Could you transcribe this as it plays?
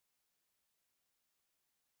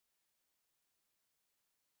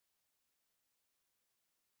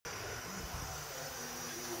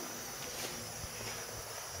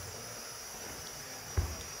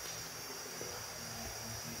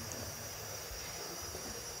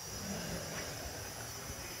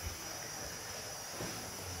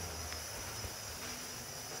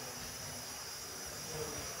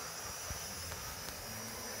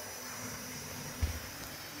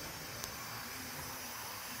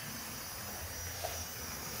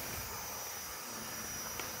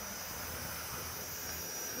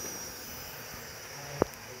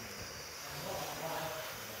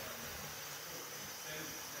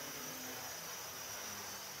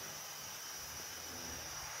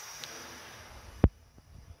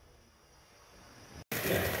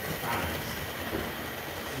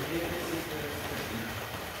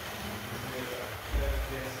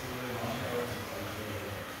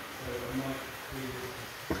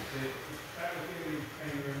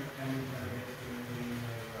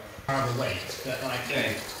Terrible weight, but like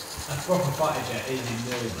a proper fighter jet is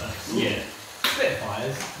enormous. Yeah.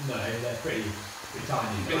 Spitfires, no, they're pretty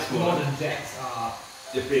tiny. But like modern jets are.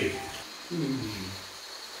 They're big. I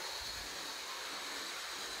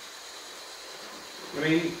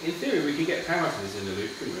mean, in theory, we could get power to this in the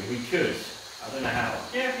loop, couldn't we? We could. I don't know how.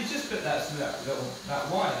 Yeah, if you just put that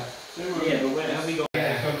wire. Yeah, but where have we got?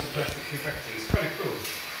 Yeah, gone to plastic confetti. It's kind of cool.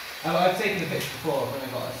 I've taken a picture before when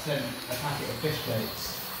I got sent a packet of fish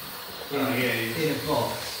plates in a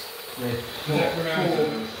box with four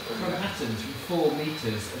patterns from 4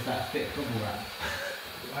 metres of that thick bubble wrap.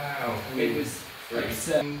 Wow. It was.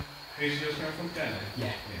 Who's yours coming from? Ghana?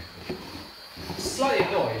 Yeah. Slightly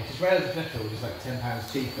annoying because Rails Metal is like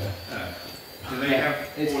 £10 cheaper. Do they have?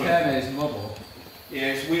 It's Kerno's model. Yeah,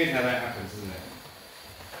 it's weird how that happens, isn't it?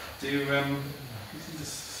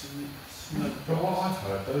 From what I've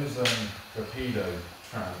heard, those torpedo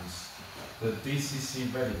trams, the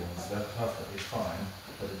DCC ready ones, they're perfectly fine,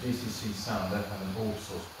 but the DCC sound, they're having all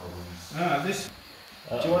sorts of problems.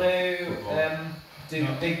 Do you want to do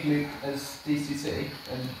the big loop as DCC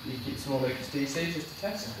and you keep small loop as DC just to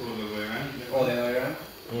test? All the way around. Or the other way around?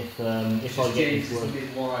 If I get into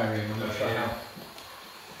mid-wiring, I'm not sure how.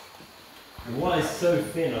 The wire's so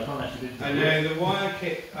thin, I can't actually do it. I know, the wire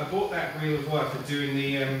kit, I bought that reel of wire for doing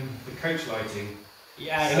the coach lighting.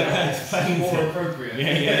 Yeah, it's more appropriate.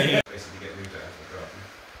 Yeah. Basically get moved out of the garden.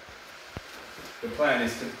 The plan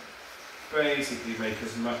is to basically make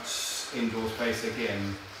as much indoor space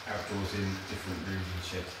again, outdoors in different rooms and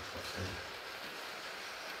sheds.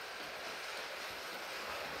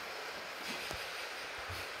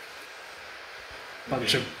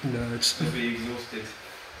 Bunch of nerds. They'll be exhausted.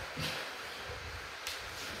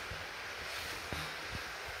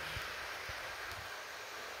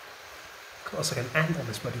 Got a second hand on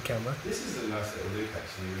this bloody camera. This is a nice little loop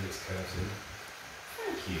actually with its curves in.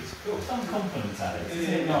 Thank you, it's cool. Some compliments, Alex.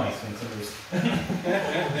 Isn't it nice when somebody's...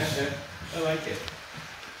 I like it.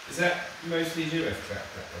 Is that mostly UF track,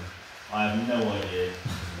 that one? I have no idea.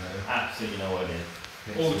 Absolutely no idea.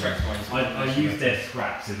 All the track points. I used their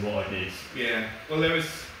scraps is what I did. Yeah. Well, there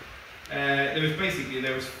was basically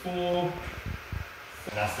 4. And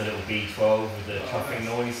that's the little B12 with the chuffing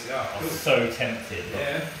noise. Yeah, I was so tempted.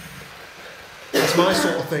 Yeah. That's my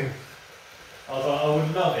sort of thing. I was like, I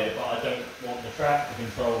would love it, but I don't want the track, the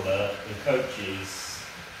controller, the coaches.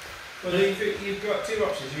 Well, you've got 2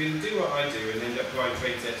 options. You either do what I do and end up buying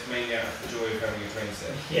train sets mainly out of the joy of having a train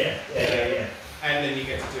set. Yeah. And then you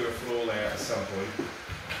get to do a floor layout at some point.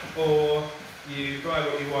 Or you buy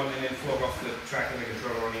what you want and then flog off the track and the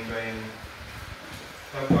controller on eBay and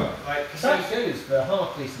I've got like... That goes for a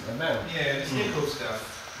half decent amount. Yeah, the nickel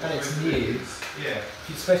stuff. And it's new. Yeah.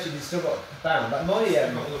 Especially if you've still got band. Like my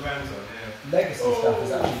got all the bands on, legacy stuff is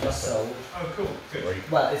actually just sold. Oh, cool. Good.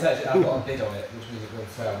 Well, it's actually, I've got a bid on it, which means it will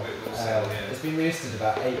sell. It will sell, yeah. It's been relisted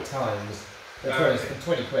about 8 times. For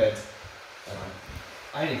 20 quid.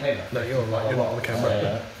 I only paid that. No, you're right, you're not on the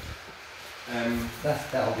camera.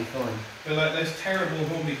 That'll be fine. But like those terrible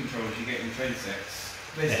Hornby controllers you get in train sets,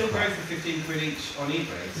 they still go for 15 quid each on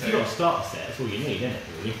eBay. If you've got a starter set, that's all you need, isn't it,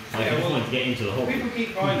 really? Like, you just want to get into the hobby. People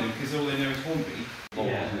keep buying them because all they know is Hornby.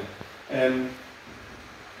 Yeah.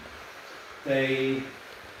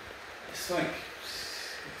 It's like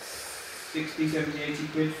 60, 70, 80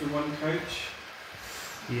 quid for one coach.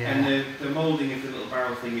 Yeah. And the moulding of the little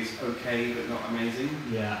barrel thing is okay, but not amazing.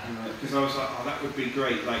 Yeah. Because I was like, oh, that would be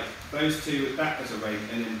great. Like those 2 with that as a rate,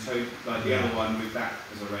 and then the other one with that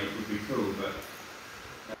as a rate would be cool. But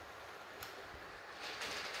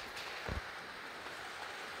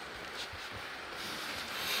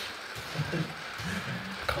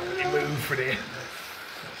Can't really move for it.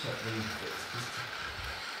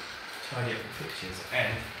 tidy up the pictures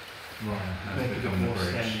and Make it more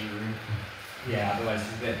standing room. Yeah, otherwise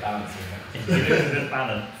it's a bit balancing. It's a bit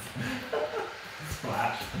balance.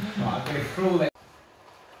 Splash. Right, I'm going to crawl it.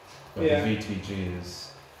 But Yeah. the VTG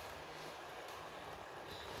is...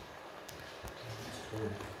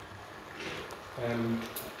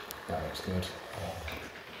 that looks good.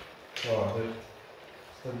 oh,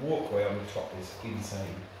 the walkway on the top is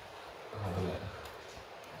insane. I'll have a look.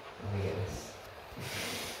 Let me get this.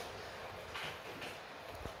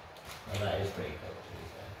 Oh, that is pretty cool.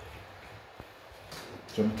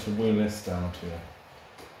 Do you want to wheel this down to you?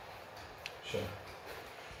 Sure.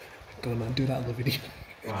 Go on, man, do that on the video.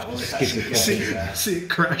 Right, well, See it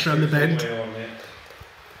crash around the bend.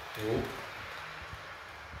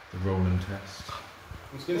 The rolling test.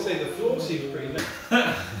 I was going to say the floor seems pretty nice.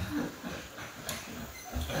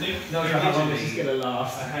 Not sure how long this is going to I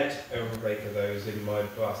last. had a rake of those in my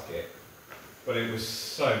basket, but it was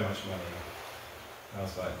so much money. I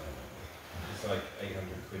was like, It's like 800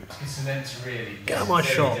 quid. It's cement really. Get out my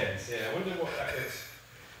Very shop. dense, yeah, I wonder what that is.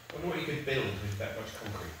 I wonder what you could build with that much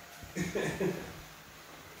concrete.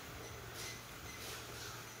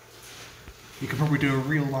 You could probably do a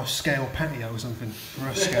real life scale patio or something for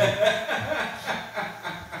a scale.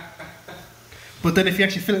 But then if you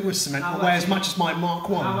actually fill it with cement, it'll weigh as much as my Mark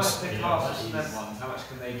How much 1s. the cast cement ones? How much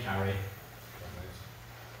can they carry?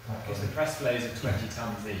 Because the press flows are 20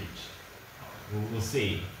 tons each. We'll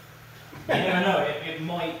see. You never know. It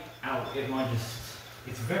might just.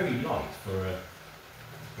 It's very light for a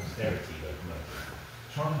austerity locomotive.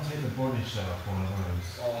 Try and take the body shell off one of those.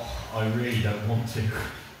 Oh, I really don't want to.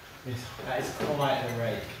 That is quite a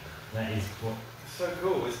rake. That is what. So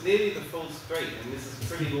cool, it's nearly the full straight, and this is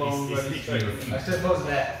pretty long it's ruddy straight. I suppose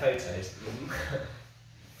they're photos.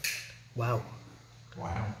 Wow.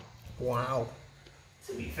 Wow. Wow.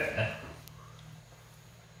 To be fair,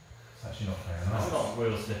 It's actually not fair that's enough. not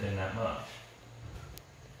wheel slipping that much.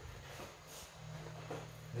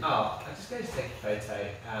 Oh, I'm just going to take a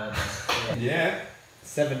photo. Yeah,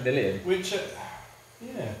 7 million. which,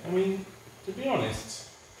 yeah, I mean, to be honest,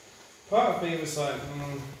 part of me was like,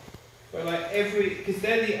 but like because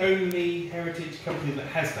they're the only heritage company that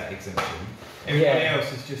has that exemption. Everybody else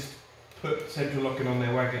has just put central locking on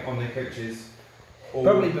their wagon, on their coaches. Or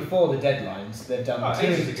Probably before the deadlines, they've done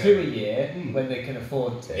ages ago. two a year Mm. when they can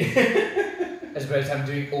afford to, as opposed to having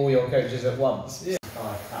to do all your coaches at once. Yeah.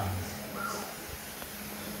 5 pounds.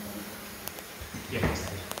 Yeah. That's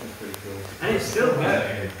pretty cool. And it's still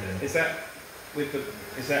Yeah. Is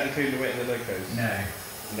that including the weight and the locos? No.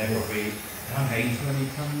 And they're probably 120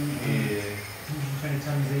 tons. yeah. 120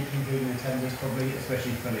 tons each, including the tenders, probably,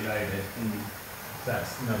 especially fully loaded. So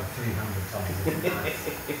that's another 300 tons.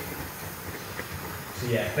 So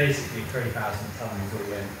yeah, basically 3,000 tons all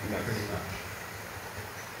in, pretty much.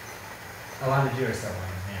 Oh, and the Duracell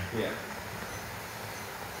one, yeah. Yeah.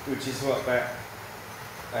 Which is what about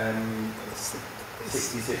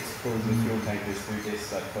 66 pulls of fuel tankers through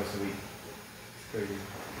this like twice a week. It's crazy.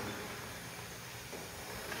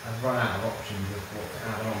 I've run out of options of what to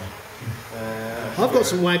add on. I've got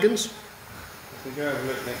some wagons. We can go have a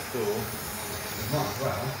look next door. Might as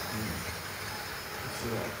well. Let's see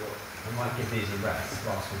what I've got. I might give these a rest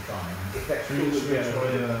whilst we're trying. Should we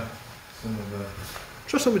try some of the...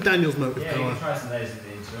 Try some with Daniel's motive Yeah, you power. can try some of those in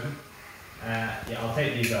the interim. Yeah, I'll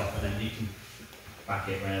take these off and then you can Back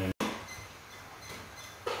it round.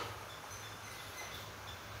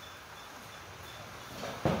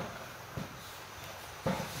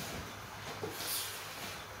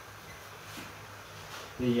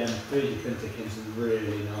 The 3D printer came some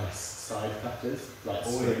really nice side cutters, like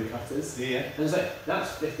screw cutters. Yeah. And it's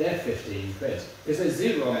like, they're 15 quid. Because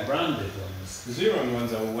they're Xeron branded ones. The Xeron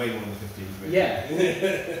ones are way more than 15 quid.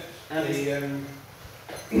 Yeah. And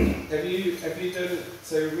The, have you done,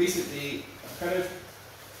 so recently I've kind of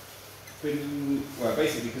been, well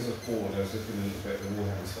basically because I was bored I was looking a little bit at the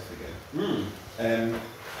Warhammer stuff again.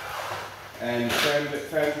 And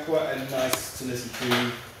found quite a nice to listen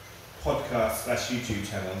to podcast / YouTube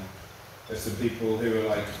channel of some people who are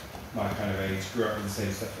like my kind of age, grew up with the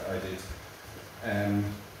same stuff that I did.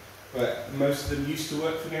 But most of them used to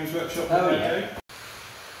work for Games Workshop. Oh, when yeah. they go.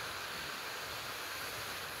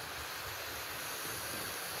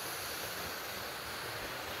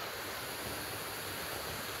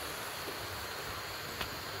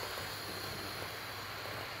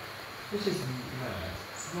 Which is mad.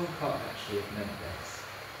 Someone can't actually have meant this.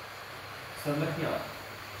 So I'm looking up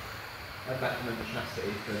a Batman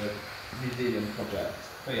chassis for the New Zealand project.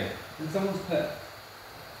 Oh yeah. And someone's put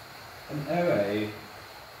an OA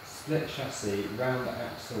split chassis, round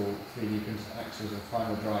axle, 3D printed axles and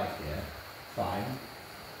final drive here. Fine.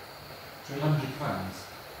 £300.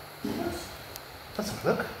 That's a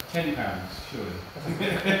look. £10, surely.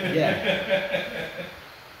 Yeah.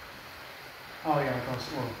 Oh yeah, of course.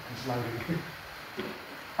 Well, it's loading.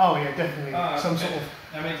 Oh yeah, definitely. Some sort of.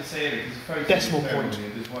 I meant to say it because the photo Decimal is terrible point. here,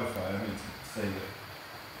 there's Wi-Fi. I meant to say that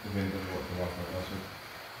the wind doesn't know what the Wi-Fi was.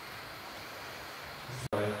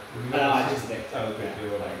 I just nicked Oh, okay,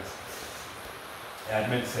 do all right. Yeah, I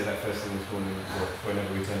meant to say that first thing this morning,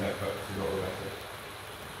 whenever we turned up, but I forgot all about it.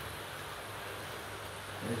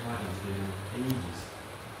 Those wagons have been on ages.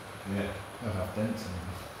 Yeah. They'll have dents in them.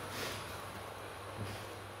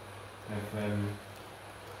 Have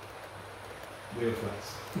wheel flats.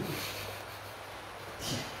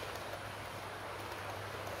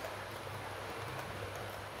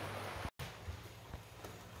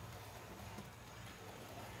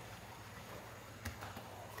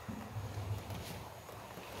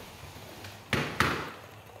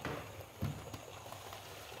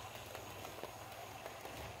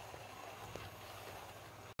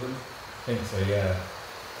 think so, yeah.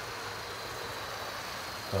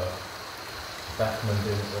 But Beckman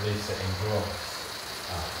didn't release it in gloss.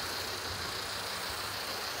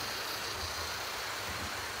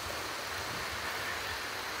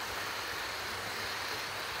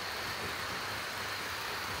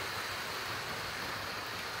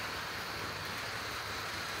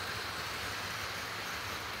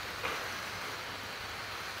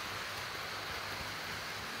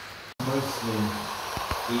 Mostly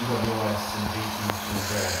EWS and GTC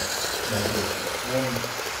red. One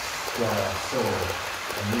guy I saw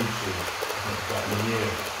on YouTube, I think about a year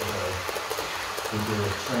ago, who did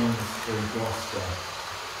a train through Gloucester,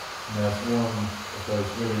 and there's one of those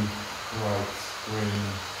really bright green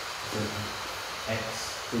X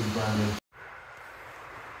branded